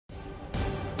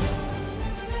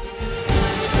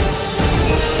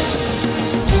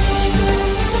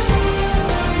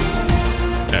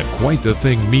Quite the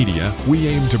Thing Media, we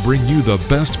aim to bring you the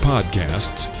best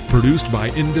podcasts produced by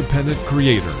independent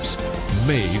creators,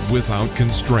 made without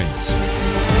constraints.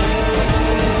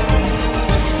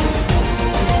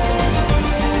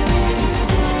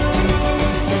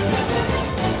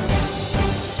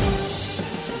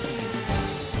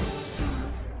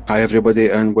 Hi everybody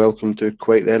and welcome to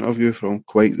Quite the Interview from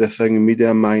Quite the Thing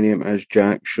Media. My name is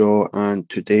Jack Shaw and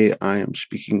today I am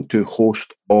speaking to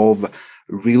host of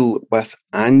Reel with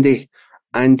Andie,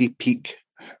 Andie Peek.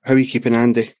 How are you keeping,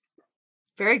 Andie?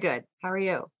 Very good. How are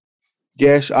you?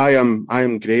 Yes, I am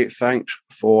great. Thanks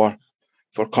for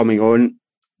coming on.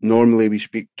 Normally we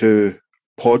speak to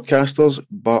podcasters,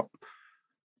 but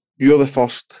you're the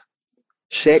first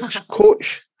sex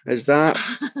coach. Is that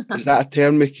a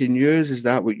term we can use? Is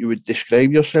that what you would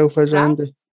describe yourself as,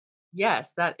 Andie?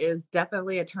 Yes, that is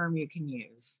definitely a term you can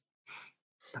use.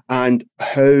 And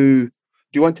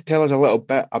do you want to tell us a little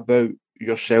bit about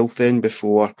yourself then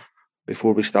before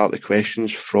we start the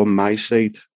questions from my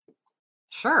side?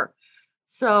 Sure.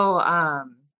 So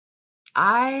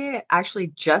I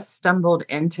actually just stumbled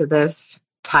into this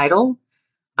title.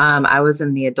 I was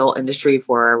in the adult industry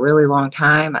for a really long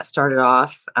time. I started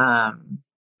off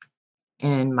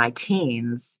in my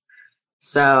teens.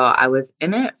 So I was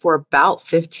in it for about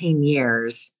 15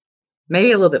 years,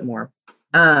 maybe a little bit more.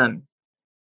 And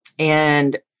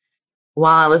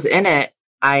while I was in it,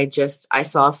 I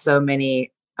saw so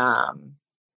many,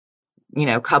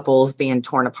 couples being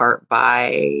torn apart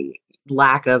by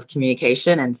lack of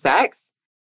communication and sex.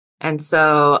 And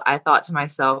so I thought to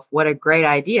myself, what a great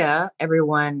idea. Every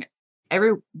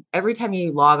time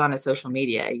you log on to social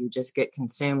media, you just get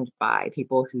consumed by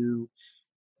people who,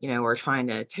 are trying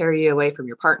to tear you away from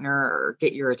your partner or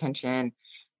get your attention.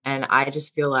 And I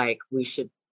just feel like we should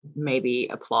maybe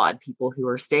applaud people who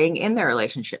are staying in their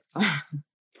relationships.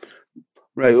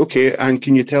 Right, okay. And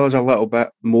can you tell us a little bit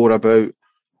more about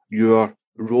your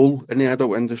role in the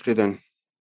adult industry then?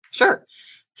 Sure.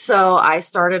 So I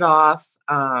started off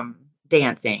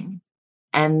dancing,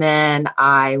 and then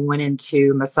I went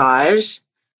into massage,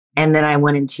 and then I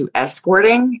went into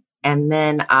escorting, and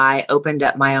then I opened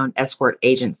up my own escort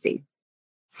agency.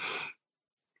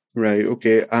 Right,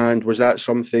 okay. And was that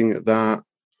something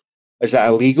is that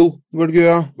illegal where you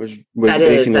are? Was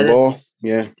breaking the law?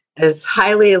 Yeah. It's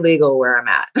highly illegal where I'm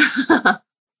at.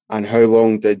 And how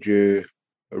long did you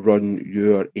run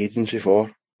your agency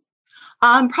for?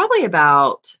 Probably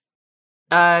about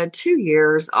 2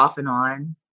 years off and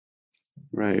on.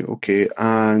 Right, okay.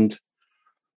 And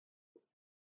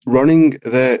running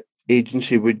the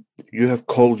agency, would you have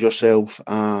called yourself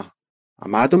a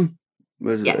madam?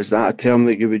 Yes. Is that a term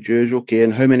that you would use? Okay.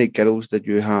 And how many girls did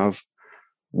you have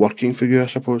working for you, I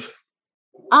suppose?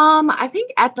 I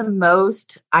think at the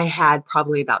most I had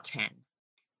probably about 10.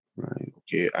 Right,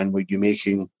 okay. And were you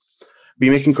making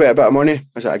quite a bit of money?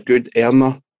 Is it a good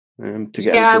earner to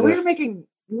get into? We were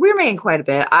making quite a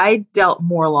bit. I dealt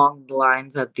more along the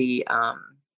lines of the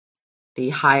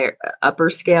higher upper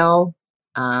scale.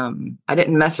 I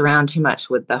didn't mess around too much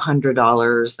with the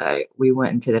 $100. We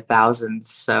went into the thousands.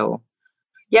 So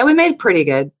yeah, we made pretty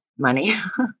good money.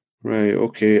 Right,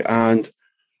 okay. And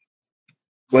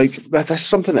like that's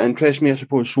something that interests me, I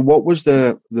suppose. So what was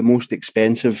the most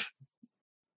expensive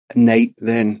night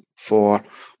then for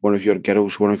one of your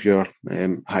girls, one of your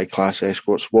high class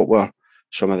escorts? What were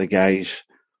some of the guys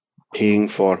paying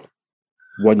for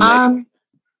one night?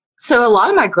 So a lot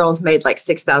of my girls made like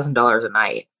 $6,000 a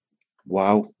night.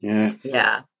 Wow, yeah.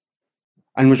 Yeah.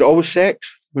 And was it always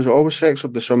sex? Was it always sex, or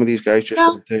did some of these guys just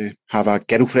want to have a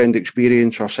girlfriend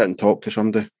experience or sit and talk to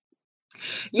somebody?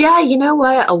 Yeah, you know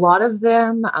what? A lot of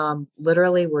them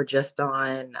literally were just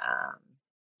on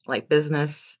like traveling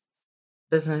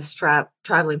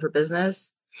for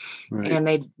business. Right. And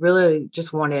they really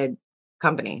just wanted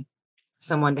company,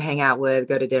 someone to hang out with,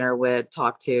 go to dinner with,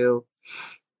 talk to.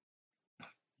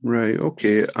 Right,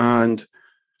 okay. And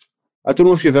I don't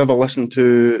know if you've ever listened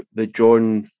to the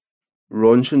John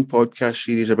Ronson podcast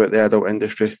series about the adult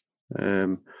industry.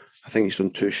 I think he's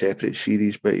done 2 separate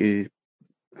series, but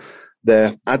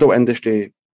the adult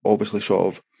industry obviously sort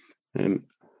of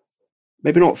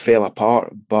maybe not fell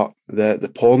apart, but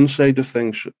the porn side of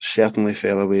things certainly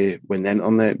fell away when the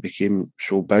internet became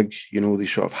so big.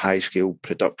 These sort of high scale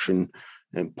production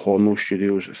and porno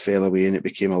studios fell away, and it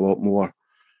became a lot more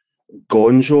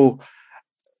gonzo.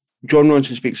 John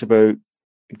Ronson speaks about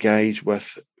guys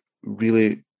with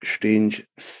really strange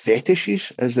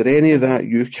fetishes. Is there any of that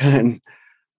you can,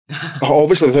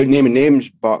 obviously without naming names,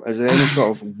 but is there any sort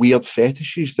of weird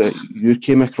fetishes that you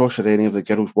came across or any of the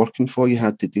girls working for you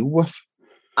had to deal with?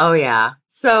 Oh yeah.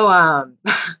 So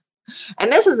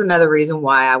And this is another reason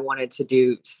why I wanted to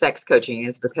do sex coaching,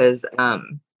 is because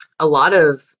a lot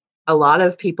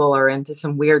of people are into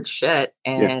some weird shit,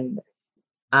 Yeah. and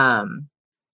um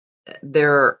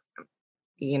they're,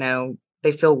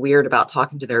 they feel weird about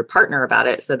talking to their partner about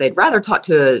it, so they'd rather talk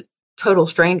to a total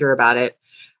stranger about it.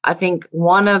 I think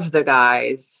one of the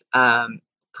guys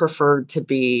preferred to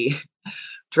be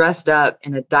dressed up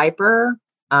in a diaper.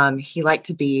 He liked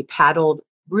to be paddled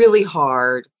really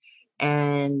hard,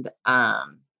 and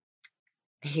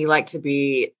he liked to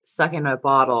be sucking a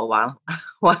bottle while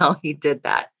while he did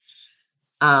that.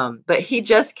 But he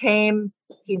just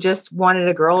wanted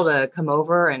a girl to come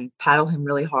over and paddle him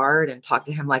really hard and talk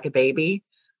to him like a baby.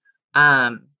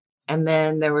 Um, and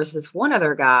then there was this one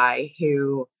other guy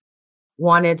who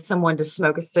wanted someone to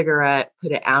smoke a cigarette,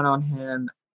 put it out on him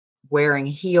wearing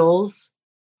heels,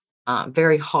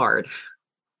 very hard.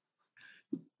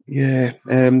 Yeah.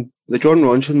 The John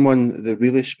Ronson one, the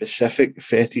really specific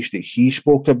fetish that he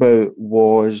spoke about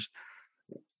was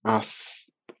a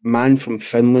man from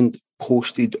Finland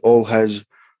posted all his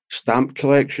stamp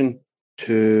collection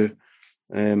to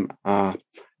a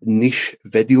niche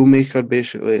video maker,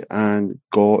 basically, and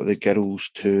got the girls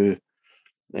to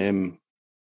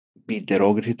be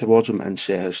derogatory towards him and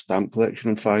set his stamp collection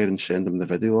on fire and send him the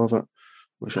video of it,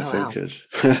 which I Oh, think wow. is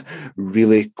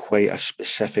really quite a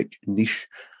specific niche.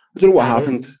 I don't know what That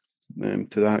happened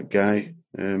to that guy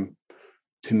to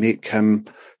make him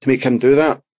do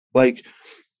that. Like,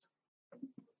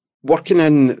 working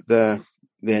in the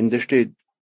industry,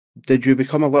 did you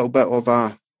become a little bit of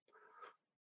a,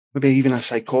 maybe even a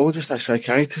psychologist, a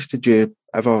psychiatrist? Did you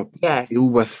ever deal Yes.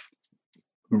 with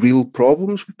real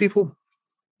problems with people?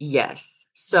 Yes.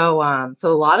 So a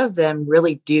lot of them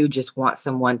really do just want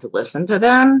someone to listen to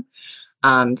them,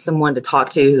 someone to talk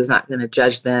to who's not going to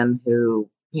judge them, who,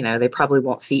 they probably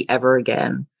won't see ever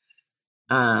again.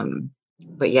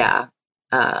 But yeah,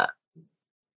 uh,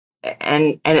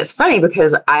 and it's funny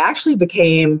because I actually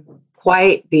became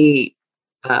quite the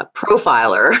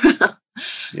profiler,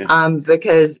 Yeah.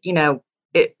 because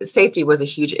safety was a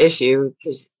huge issue,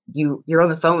 because you're on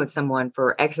the phone with someone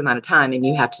for X amount of time, and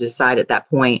you have to decide at that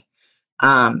point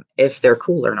if they're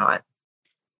cool or not.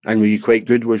 And were you quite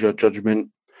good? Was your judgment,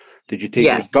 did you take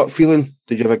your Yes, gut feeling?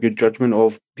 Did you have a good judgment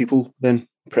of people then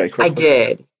pretty I quickly?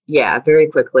 did. Yeah, very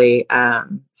quickly.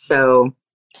 So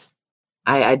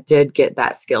I did get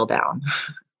that skill down.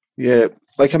 Yeah.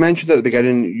 Like I mentioned at the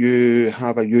beginning, you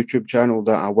have a YouTube channel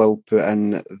that I will put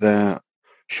in the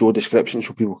show description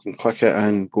so people can click it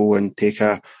and go and take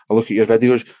a look at your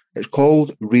videos. It's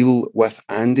called Real with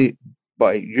Andie,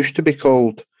 but it used to be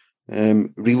called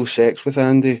Real Sex with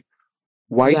Andie.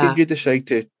 Why did Yeah. you decide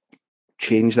to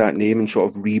change that name and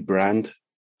sort of rebrand?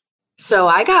 So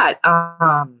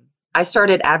I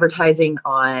started advertising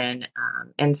on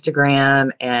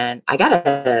Instagram, and I got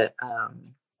a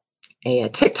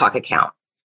TikTok account.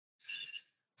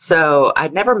 So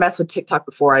I'd never messed with TikTok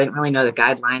before. I didn't really know the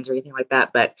guidelines or anything like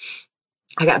that, but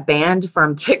I got banned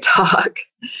from TikTok,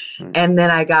 Right. and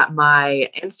then I got my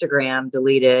Instagram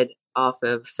deleted off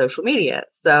of social media.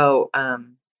 So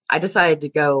I decided to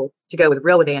go with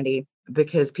Real with Andie,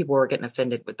 because people were getting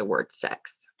offended with the word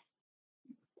sex.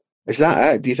 Is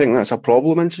that it? Do you think that's a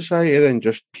problem in society then?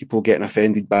 Just people getting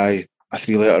offended by a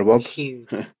 3-letter word? Huge.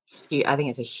 I think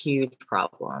it's a huge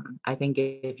problem. I think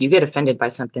if you get offended by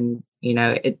something, you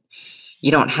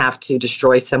don't have to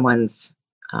destroy someone's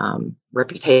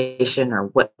reputation or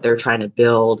what they're trying to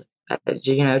build.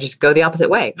 Just go the opposite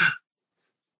way.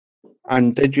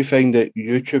 And did you find that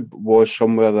YouTube was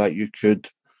somewhere that you could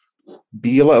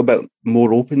be a little bit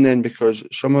more open then? Because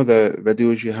some of the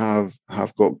videos you have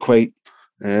got quite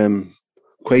in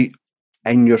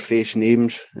your face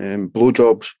names,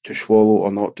 blowjobs to swallow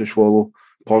or not to swallow,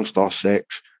 porn star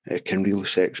sex, can real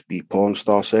sex be porn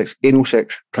star sex, anal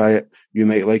sex, try it, you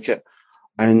might like it.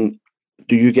 And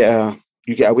do you get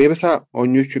away with that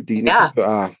on YouTube? Do you need to Yeah. put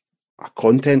a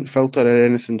content filter or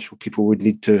anything so people would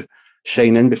need to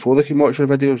sign in before they can watch your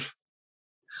videos?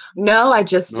 No, I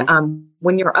just, No?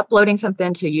 when you're uploading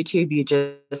something to YouTube, you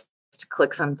just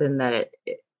click something that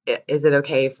is it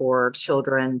okay for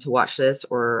children to watch this,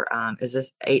 or is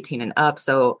this 18 and up?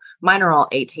 So mine are all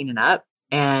 18 and up.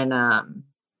 And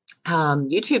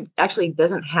YouTube actually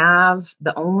doesn't have,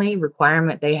 the only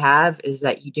requirement they have is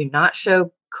that you do not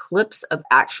show clips of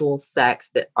actual sex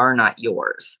that are not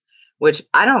yours, which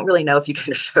I don't really know if you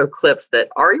can show clips that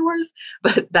are yours,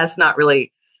 but that's not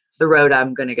really the road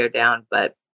I'm going to go down.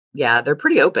 But yeah, they're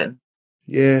pretty open.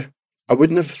 Yeah. I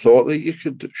wouldn't have thought that you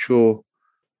could show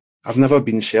I've never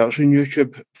been searching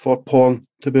YouTube for porn,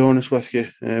 to be honest with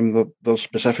you. There's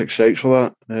specific sites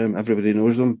for that. Everybody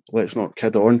knows them. Let's not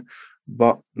kid on.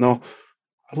 But no,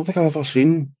 I don't think I've ever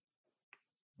seen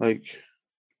like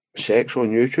sex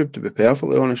on YouTube, to be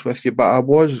perfectly honest with you. But I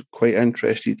was quite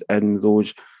interested in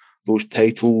those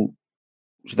titles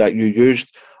that you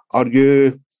used. Are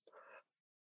you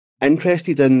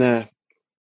interested in this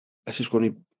is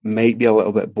going to might be a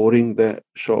little bit boring, the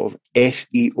sort of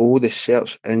SEO, the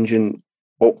search engine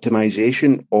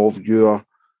optimization of your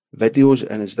videos?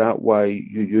 And is that why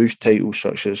you use titles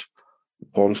such as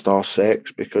porn star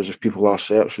sex? Because if people are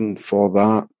searching for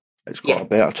that, it's got a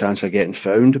better chance of getting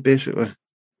found, basically.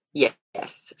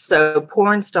 Yes. So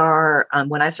porn star,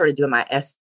 when I started doing my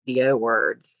SEO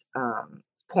words,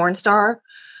 porn star,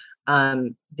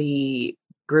 the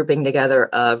grouping together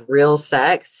of real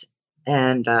sex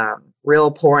and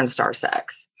real porn star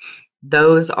sex.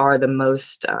 Those are the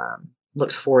most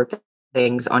looked for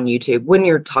things on YouTube when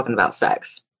you're talking about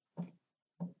sex.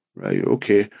 Right,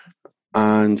 okay.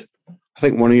 And I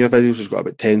think one of your videos has got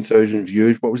about 10,000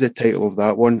 views. What was the title of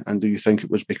that one? And do you think it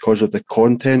was because of the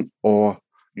content, or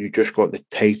you just got the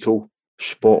title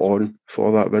spot on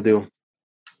for that video?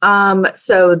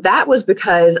 So that was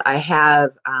because I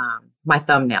have my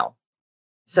thumbnail.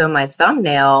 So my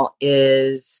thumbnail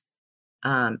is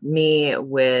me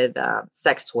with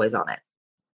sex toys on it.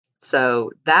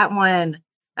 So that one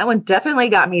definitely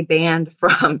got me banned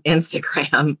from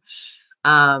Instagram.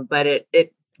 But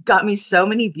it got me so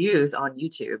many views on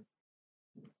YouTube.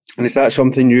 And is that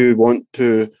something you want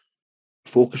to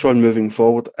focus on moving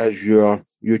forward as your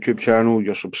YouTube channel,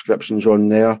 your subscriptions on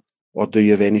there? Or do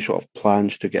you have any sort of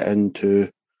plans to get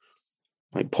into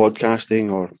like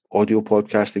podcasting or audio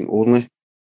podcasting only?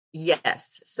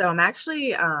 Yes. So I'm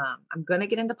actually I'm going to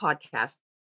get into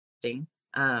podcasting.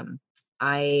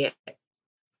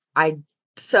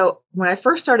 So when I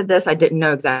first started this, I didn't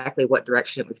know exactly what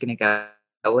direction it was going to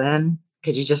go in,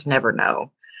 because you just never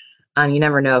know. You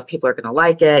never know if people are going to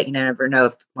like it. You never know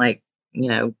if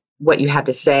what you have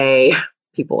to say,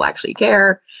 people actually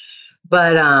care.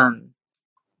 But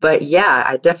yeah,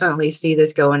 I definitely see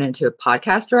this going into a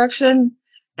podcast direction,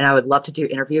 and I would love to do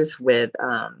interviews with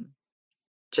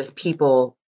just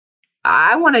people.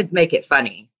 I want to make it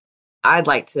funny. I'd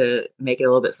like to make it a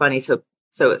little bit funny. So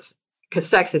it's because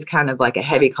sex is kind of like a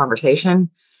heavy conversation.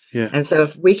 Yeah. And so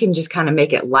if we can just kind of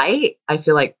make it light, I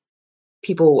feel like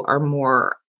people are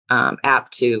more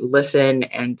apt to listen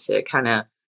and to kind of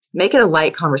make it a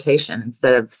light conversation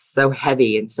instead of so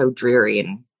heavy and so dreary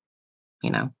and,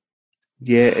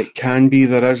 Yeah, it can be.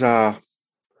 There is I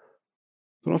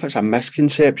don't know if it's a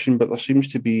misconception, but there seems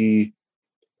to be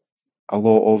a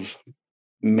lot of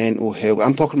mental health.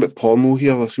 I'm talking about porno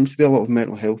here. There seems to be a lot of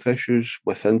mental health issues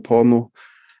within porno.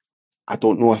 I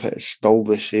don't know if it's still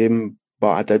the same,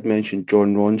 but I did mention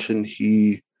Jon Ronson. Have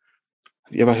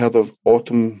you ever heard of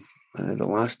Autumn, the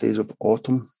last days of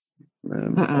Autumn?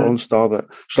 Porn star that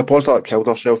she's a porn star that killed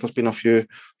herself. There's been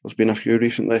a few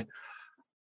recently.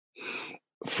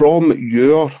 From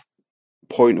your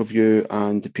point of view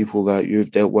and the people that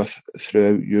you've dealt with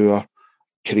throughout your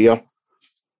career,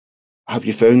 have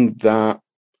you found that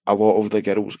a lot of the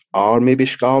girls are maybe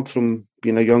scarred from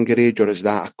being a younger age, or is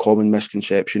that a common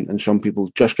misconception and some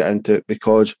people just get into it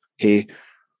because, hey,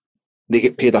 they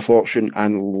get paid a fortune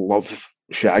and love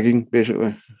shagging,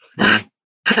 basically?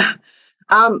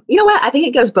 You know what? I think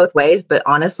it goes both ways, but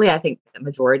honestly, I think the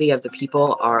majority of the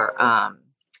people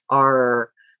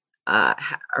are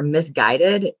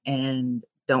misguided and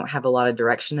don't have a lot of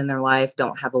direction in their life,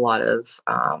 don't have a lot of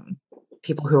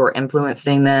people who are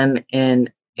influencing them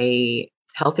in a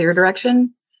healthier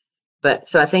direction. But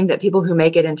so I think that people who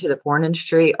make it into the porn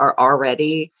industry are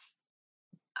already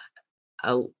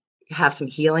have some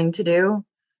healing to do.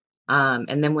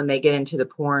 And then when they get into the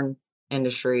porn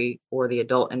industry or the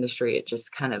adult industry, it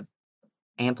just kind of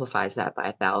amplifies that by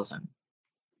 1,000.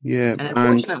 Yeah. And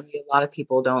unfortunately, a lot of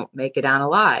people don't make it out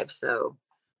alive. So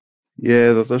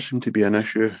yeah, there does seem to be an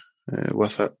issue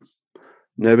with it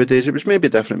nowadays. It was maybe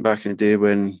different back in the day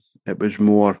when it was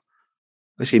more,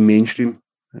 let's say, mainstream.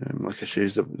 Like I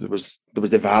says, there was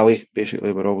the Valley,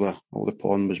 basically, where all the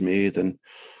porn was made and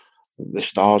the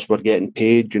stars were getting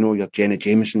paid. Your Jenna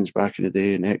Jamesons back in the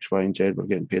day and X, Y, and Z were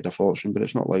getting paid a fortune. But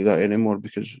it's not like that anymore,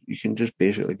 because you can just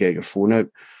basically get your phone out,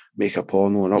 make a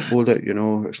porno and upload it.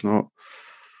 It's not.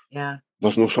 Yeah.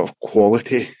 There's no sort of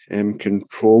quality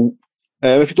control.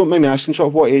 If you don't mind me asking, sort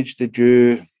of what age did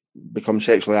you become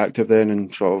sexually active then,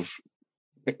 and sort of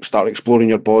start exploring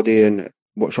your body, and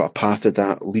what sort of path did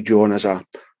that lead you on as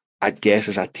I'd guess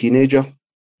as a teenager?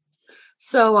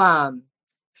 So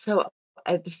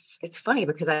it's funny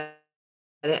because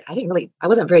I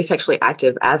wasn't very sexually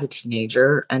active as a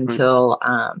teenager Right. until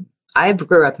I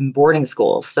grew up in boarding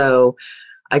school. So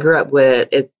I grew up with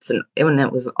when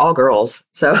it was all girls.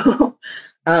 So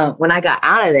when I got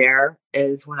out of there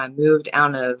is when I moved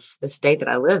out of the state that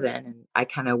I live in, and I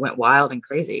kind of went wild and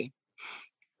crazy.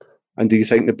 And do you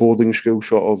think the boarding school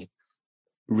sort of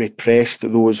repressed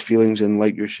those feelings, and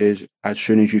like you says, as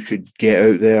soon as you could get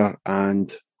out there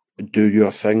and do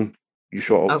your thing, you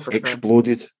sort Oh, of for sure.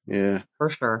 exploded? Yeah. For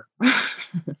sure.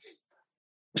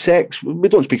 Sex, we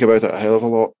don't speak about it a hell of a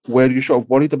lot. Were you sort of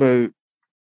worried about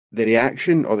the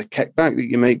reaction or the kickback that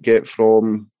you might get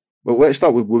from, well, let's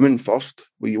start with women first.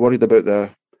 Were you worried about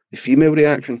the female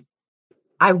reaction?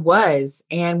 I was.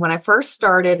 And when I first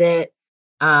started it,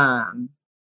 um,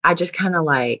 I just kind of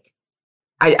like,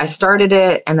 I started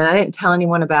it and then I didn't tell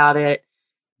anyone about it.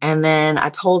 And then I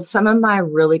told some of my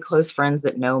really close friends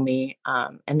that know me.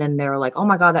 And then they were like, oh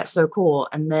my God, that's so cool.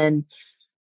 And then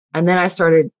I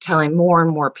started telling more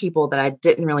and more people that I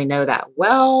didn't really know that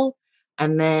well.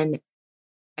 And then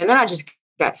I just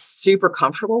got super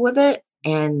comfortable with it.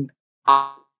 And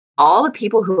all the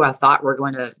people who I thought were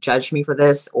going to judge me for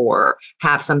this or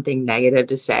have something negative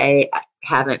to say, I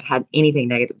haven't had anything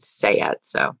negative to say yet.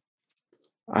 So,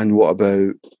 And what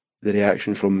about the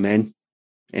reaction from men?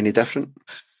 Any different?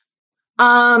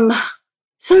 um,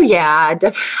 so yeah,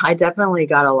 I definitely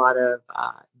got a lot of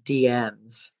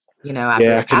DMs, Yeah, I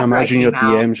can after I imagine your came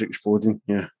out. DMs exploding.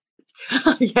 Yeah.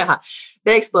 Yeah,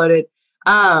 they exploded.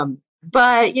 But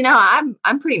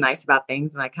I'm pretty nice about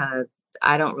things, and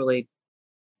I don't really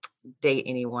date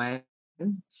anyone,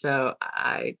 so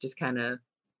I just kind of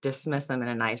dismiss them in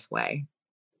a nice way.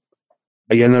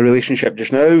 Are you in a relationship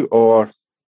just now, or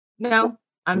No,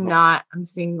 I'm no? not. I'm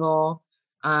single.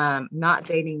 Not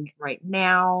dating right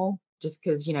now, just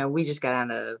because we just got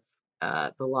out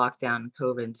of the lockdown,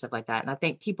 COVID, and stuff like that. And I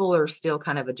think people are still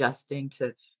kind of adjusting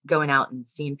to going out and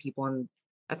seeing people. And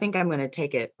I think I'm going to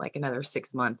take it like another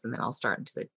 6 months, and then I'll start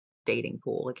into the dating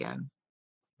pool again.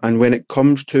 And when it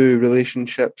comes to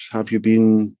relationships, have you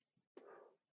been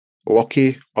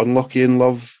lucky, unlucky in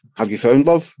love? Have you found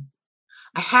love?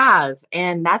 I have,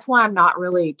 and that's why I'm not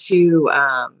really too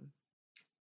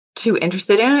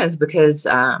interested in it, is because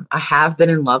I have been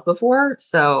in love before.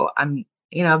 So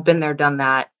I've been there, done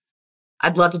that.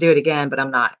 I'd love to do it again, but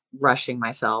I'm not rushing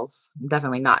myself. I'm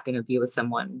definitely not going to be with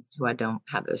someone who I don't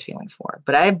have those feelings for.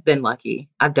 But I've been lucky.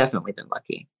 I've definitely been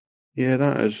lucky. Yeah,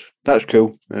 that's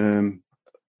cool.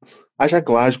 As a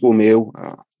Glasgow male,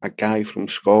 a guy from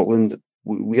Scotland,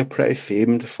 we are pretty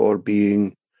famed for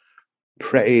being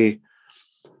pretty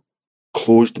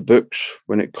closed books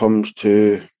when it comes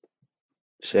to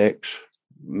sex,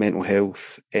 mental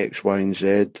health, X, Y, and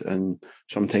Z, and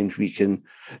sometimes we can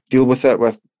deal with it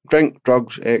with drink,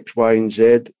 drugs, X, Y, and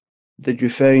Z. Did you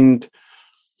find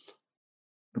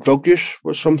drug use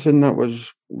was something that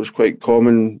was quite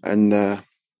common in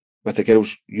with the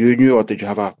girls you knew, or did you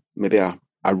have maybe a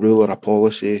rule or a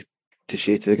policy to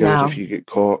say to the girls if No. you get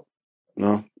caught?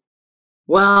 No.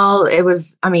 Well,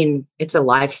 it's a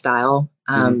lifestyle.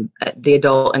 Mm-hmm. The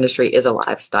adult industry is a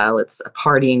lifestyle. It's a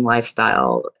partying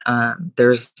lifestyle.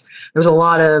 There's a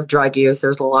lot of drug use.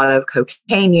 There's a lot of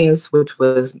cocaine use, which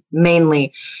was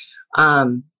mainly,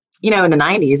 in the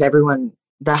 90s,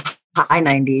 the high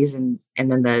 90s and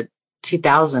then the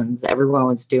 2000s, everyone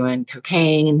was doing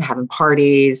cocaine, having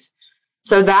parties.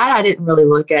 So that I didn't really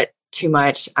look at too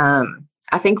much.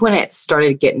 I think when it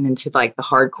started getting into like the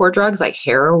hardcore drugs, like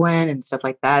heroin and stuff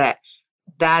like that,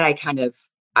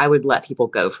 I would let people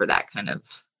go for that kind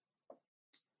of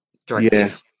drug Yeah.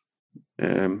 use.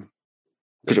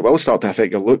 Because it will start to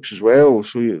affect your looks as well.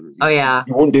 So Oh yeah,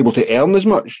 you won't be able to earn as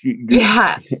much.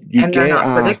 yeah, You and they're get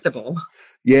not predictable.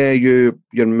 yeah, your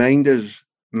mind is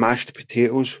mashed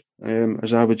potatoes,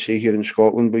 as I would say here in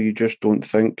Scotland, where you just don't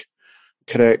think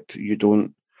correct. You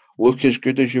don't look as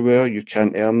good as you were. You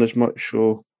can't earn as much.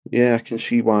 So yeah, I can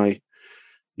see why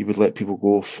you would let people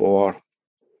go for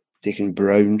taking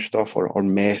brown stuff or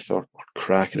meth or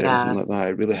crack or anything Yeah. like that.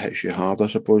 It really hits you hard, I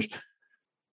suppose.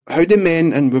 How do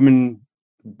men and women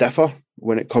differ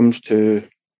when it comes to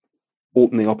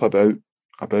opening up about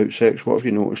sex? What have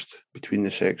you noticed between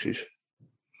the sexes?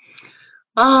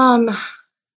 Um.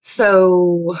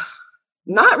 So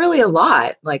not really a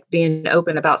lot. Like being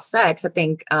open about sex. I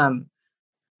think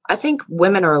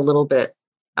women are a little bit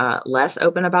less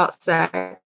open about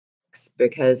sex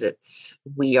because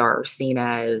we are seen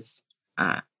as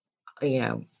uh, you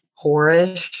know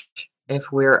whorish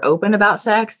if we're open about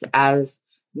sex. As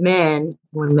men,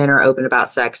 when men are open about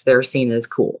sex, they're seen as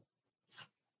cool.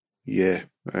 Yeah,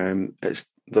 there's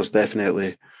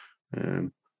definitely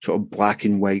sort of black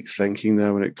and white thinking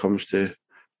there when it comes to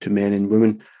men and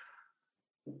women.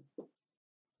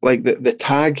 Like the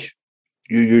tag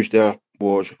you used there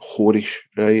was whorish,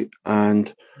 right?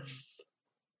 And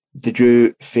did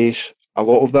you face a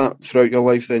lot of that throughout your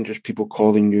life then? Just people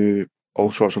calling you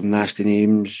all sorts of nasty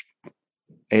names,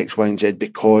 X, Y, and Z,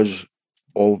 because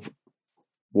of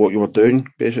what you were doing,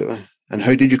 basically? And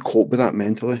how did you cope with that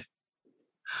mentally?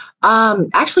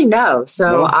 Actually, no.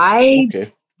 So No?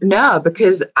 Okay. no,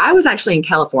 because I was actually in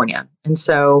California. And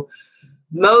so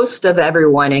most of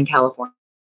everyone in California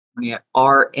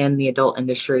are in the adult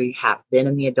industry, have been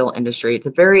in the adult industry. It's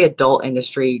a very adult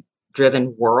industry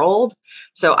driven world.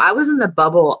 So I was in the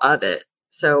bubble of it.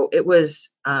 So it was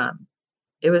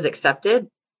accepted.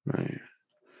 Right.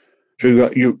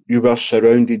 So you were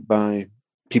surrounded by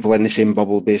people in the same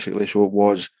bubble, basically. So it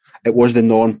was the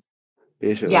norm,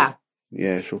 basically. Yeah.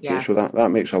 Yes. Okay. Yeah. So that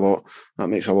makes a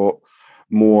lot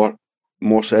more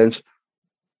sense.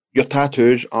 Your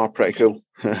tattoos are pretty cool,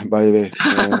 by the way.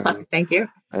 Thank you.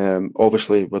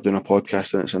 Obviously, we're doing a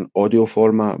podcast and it's an audio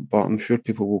format, but I'm sure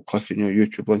people will click on your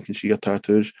YouTube link and see your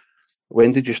tattoos.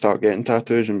 When did you start getting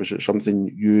tattoos, and was it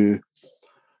something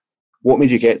what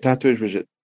made you get tattoos? Was it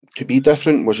to be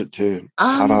different? Was it to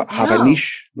have a No.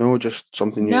 niche? No, just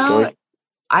something you No, enjoy?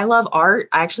 I love art.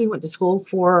 I actually went to school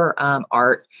for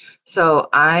art. So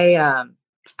I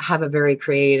have a very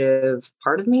creative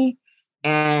part of me,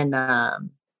 and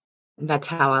that's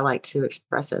how I like to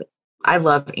express it. I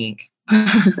love ink.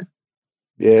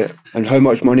 Yeah. And how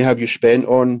much money have you spent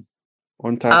on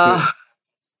tattoos? Oh,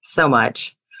 so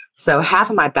much. So half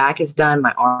of my back is done,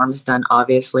 my arm is done,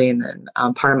 obviously, and then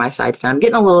part of my side's done. I'm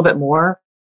getting a little bit more.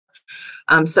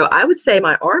 So I would say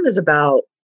my arm is about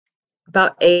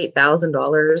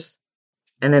 $8,000,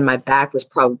 and then my back was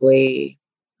probably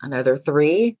another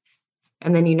three,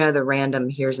 and then the random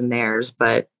here's and there's,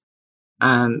 but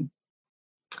a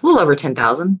little over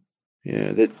 10,000.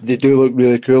 Yeah, they do look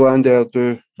really cool, Andy. I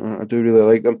do really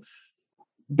like them.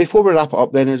 Before we wrap it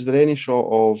up, then, is there any sort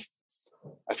of,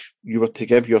 if you were to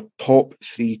give your top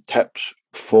 3 tips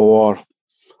for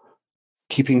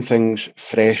keeping things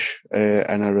fresh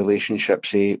in a relationship,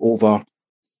 say you've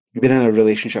been in a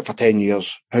relationship for 10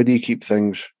 years, how do you keep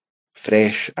things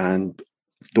fresh and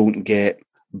don't get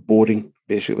boring,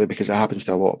 basically, because it happens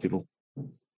to a lot of people?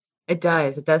 It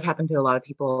does. It does happen to a lot of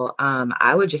people.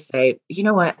 I would just say, you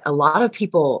know what? A lot of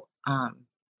people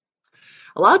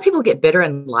get bitter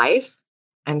in life.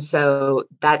 And so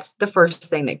that's the first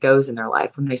thing that goes in their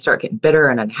life when they start getting bitter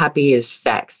and unhappy is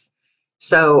sex.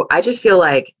 So I just feel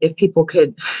like if people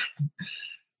could,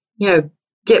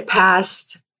 get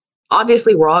past,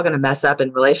 obviously we're all going to mess up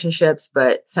in relationships,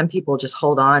 but some people just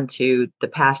hold on to the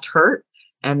past hurt.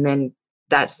 And then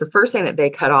that's the first thing that they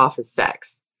cut off is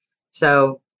sex.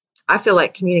 So I feel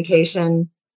like communication,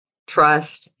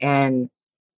 trust, and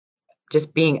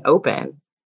just being open.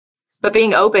 But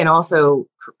being open also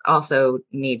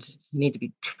needs you need to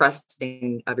be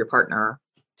trusting of your partner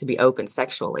to be open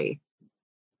sexually.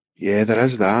 Yeah, there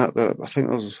is that. I think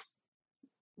there's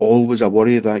always a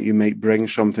worry that you might bring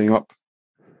something up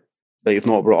that you've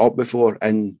not brought up before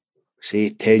in, say,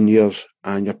 10 years,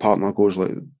 and your partner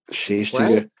says to What?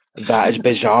 you, that is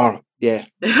bizarre. Yeah,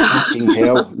 fucking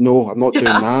hell. No, I'm not doing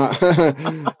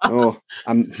that.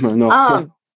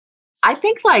 No. I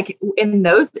think like in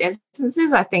those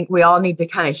instances, I think we all need to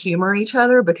kind of humor each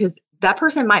other because that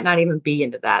person might not even be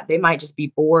into that. They might just be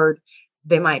bored.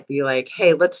 They might be like,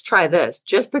 hey, let's try this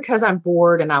just because I'm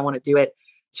bored and I want to do it.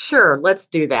 Sure, let's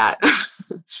do that.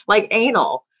 Like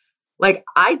anal. Like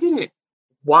I didn't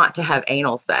want to have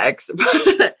anal sex,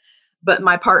 but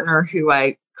my partner who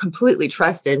I completely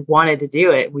trusted wanted to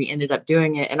do it. We ended up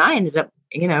doing it and I ended up,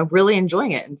 really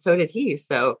enjoying it. And so did he.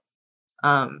 So,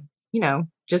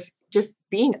 just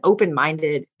being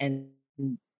open-minded and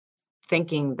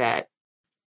thinking that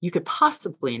you could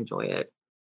possibly enjoy it.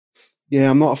 Yeah,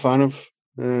 I'm not a fan of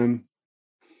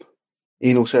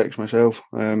anal sex myself.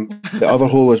 The other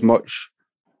hole is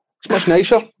it's much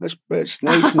nicer. It's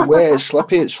nice and wet, it's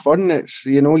slippy, it's fun, it's,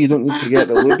 you don't need to get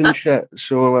the lube and shit.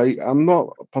 So like I'm not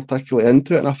particularly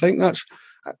into it, and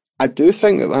I do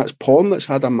think that's porn that's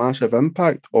had a massive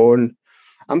impact on.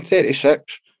 I'm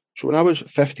 36, so when I was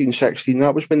 15, 16,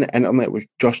 that was when the internet was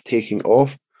just taking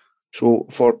off. So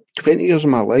for 20 years of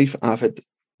my life, I've had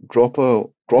drop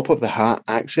of the hat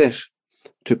access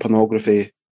to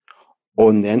pornography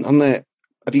on the internet.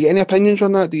 Have you got any opinions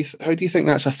on that? How do you think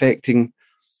that's affecting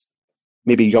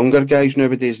maybe younger guys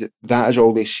nowadays, that is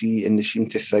all they see, and they seem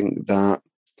to think that,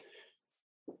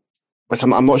 like,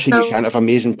 I'm not saying you can't have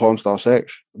amazing porn star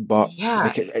sex, but yeah,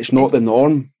 like it's not the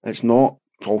norm. It's not.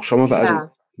 Well, some of it yeah. isn't.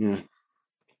 Yeah.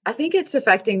 I think it's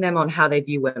affecting them on how they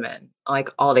view women, like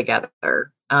altogether.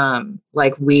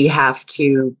 Like we have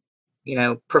to,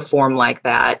 perform like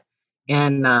that.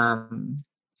 And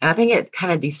I think it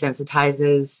kind of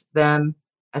desensitizes them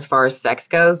as far as sex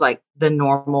goes, like the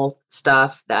normal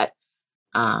stuff that,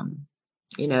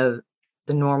 you know,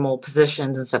 the normal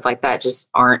positions and stuff like that just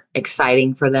aren't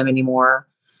exciting for them anymore.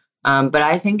 But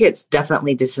I think it's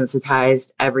definitely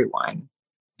desensitized everyone,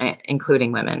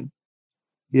 including women.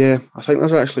 Yeah, I think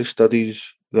there's actually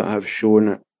studies that have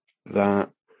shown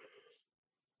that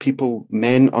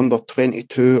men under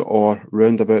 22 or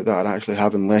round about that are actually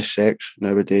having less sex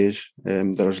nowadays.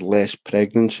 There's less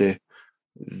pregnancy.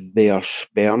 Their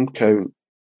sperm count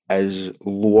is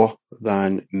lower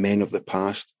than men of the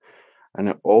past. And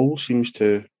it all seems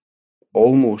to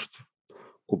almost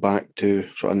go back to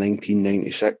sort of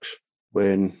 1996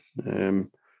 when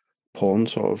porn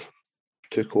sort of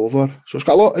took over. So it's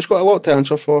got a lot to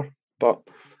answer for, but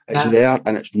it's there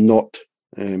and it's not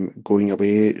going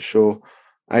away. So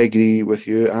I agree with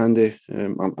you, Andy.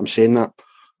 I'm saying that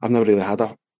I've never really had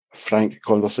a frank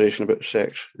conversation about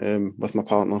sex with my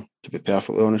partner, to be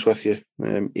perfectly honest with you.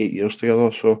 8 years together,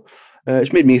 so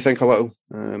it's made me think a little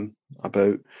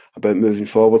about moving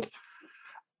forward.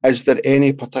 Is there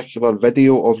any particular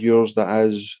video of yours that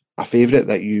is a favourite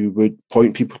that you would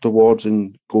point people towards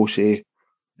and go say,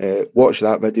 watch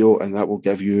that video and that will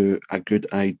give you a good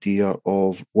idea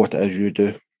of what it is you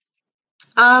do?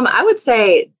 I would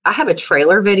say I have a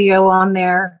trailer video on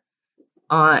there.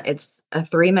 It's a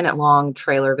 3-minute long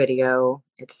trailer video.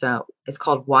 It's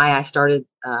called Why I Started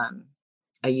a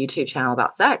YouTube channel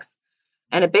about sex.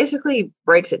 And it basically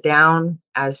breaks it down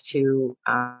as to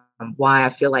why I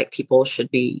feel like people should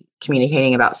be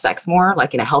communicating about sex more,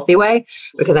 like in a healthy way.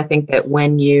 Because I think that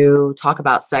when you talk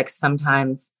about sex,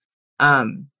 sometimes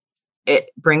it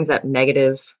brings up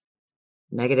negative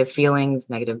feelings,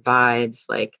 negative vibes.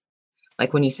 Like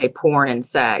when you say porn and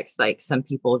sex, like some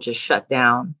people just shut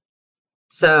down.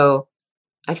 So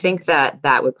I think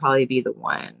that would probably be the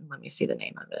one. Let me see the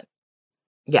name of it.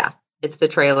 Yeah, it's the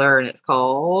trailer and it's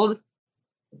called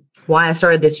Why I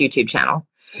Started This YouTube Channel.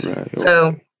 Right.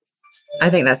 So I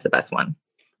think that's the best one.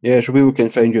 Yeah, so people can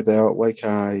find you there. Like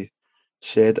I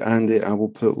said, Andy, I will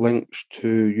put links to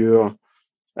your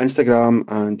Instagram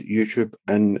and YouTube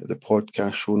in the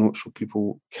podcast show notes so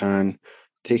people can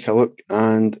take a look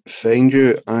and find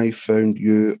you. I found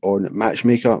you on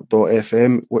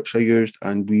matchmaker.fm, which I used,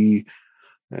 and we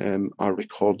are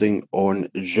recording on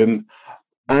Zoom.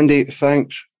 Andy,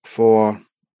 thanks for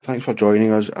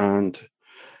joining us and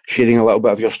sharing a little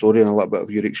bit of your story and a little bit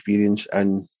of your experience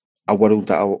in a world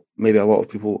that maybe a lot of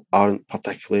people aren't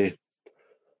particularly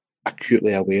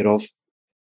acutely aware of.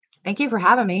 Thank you for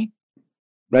having me.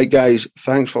 Right, guys,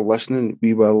 thanks for listening.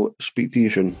 We will speak to you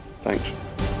soon. Thanks.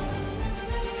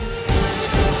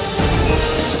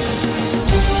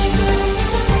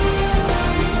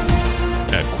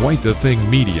 At Quite the Thing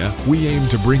Media, we aim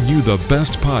to bring you the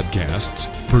best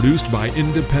podcasts produced by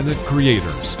independent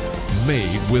creators,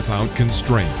 made without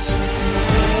constraints.